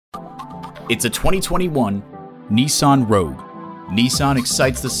It's a 2021 Nissan Rogue. Nissan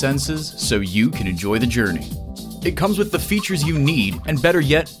excites the senses so you can enjoy the journey. It comes with the features you need and, better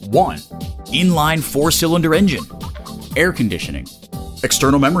yet, want. Inline 4-cylinder engine, air conditioning,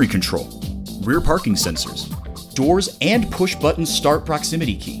 external memory control, rear parking sensors, doors and push-button start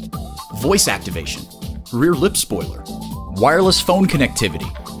proximity key, voice activation, rear lip spoiler, wireless phone connectivity,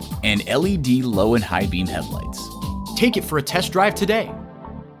 and LED low and high beam headlights. Take it for a test drive today.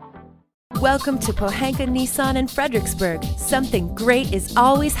 Welcome to Pohanka Nissan in Fredericksburg. Something great is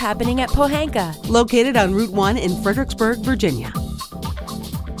always happening at Pohanka. Located on Route 1 in Fredericksburg, Virginia.